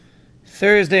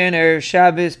Thursday and Erev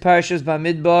Shabbos, Parshas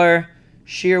Bamidbar,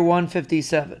 Shiur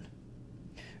 157.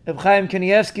 Reb Chaim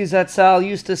Kanievsky Zatzal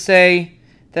used to say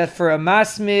that for a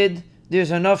masmid, there's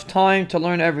enough time to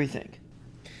learn everything.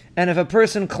 And if a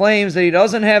person claims that he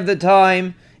doesn't have the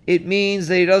time, it means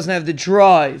that he doesn't have the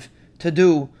drive to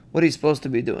do what he's supposed to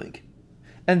be doing.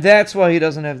 And that's why he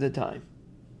doesn't have the time.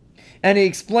 And he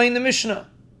explained the Mishnah.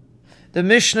 The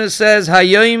Mishnah says,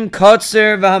 Hayoim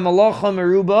Kotzer v'hamalacha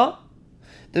meruba.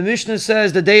 The Mishnah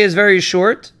says the day is very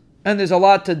short and there's a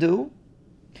lot to do.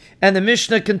 And the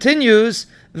Mishnah continues,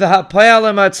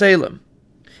 V'hapayalem atzelim.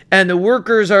 And the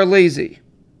workers are lazy.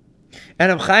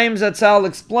 And Reb Chaim Zatzal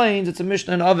explains, it's a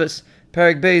Mishnah in Avos,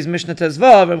 Perek Beis, Mishnah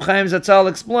Tezvav. Reb Chaim Zatzal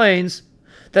explains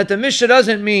that the Mishnah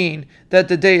doesn't mean that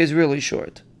the day is really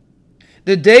short.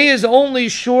 The day is only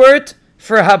short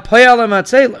for hapayalem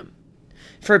atzelim.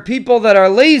 For people that are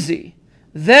lazy,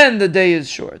 then the day is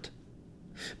short.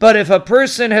 But if a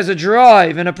person has a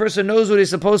drive and a person knows what he's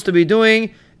supposed to be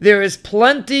doing, there is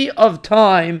plenty of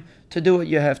time to do what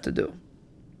you have to do.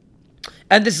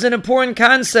 And this is an important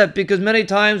concept because many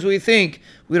times we think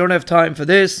we don't have time for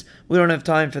this, we don't have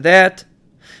time for that.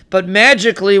 But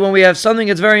magically, when we have something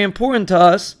that's very important to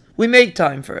us, we make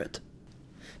time for it.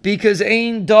 Because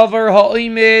ein davar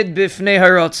ha'omed bifnei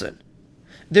haratzon.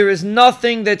 There is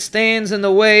nothing that stands in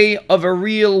the way of a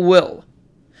real will.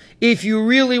 If you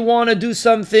really want to do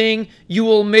something, you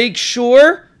will make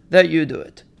sure that you do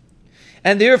it.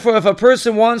 And therefore, if a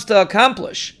person wants to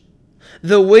accomplish,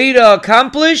 the way to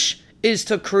accomplish is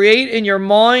to create in your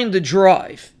mind the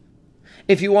drive.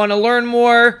 If you want to learn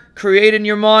more, create in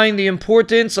your mind the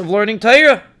importance of learning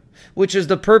Torah, which is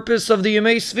the purpose of the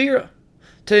Yemei Sfira,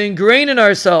 to ingrain in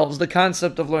ourselves the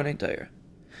concept of learning Torah.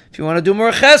 If you want to do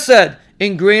more chesed,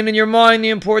 ingrain in your mind the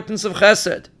importance of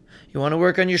chesed. You want to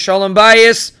work on your shalom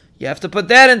bayis, you have to put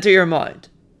that into your mind.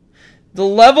 The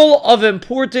level of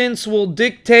importance will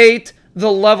dictate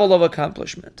the level of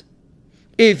accomplishment.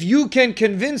 If you can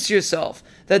convince yourself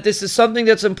that this is something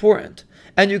that's important,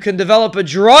 and you can develop a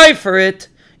drive for it,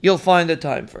 you'll find the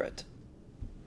time for it.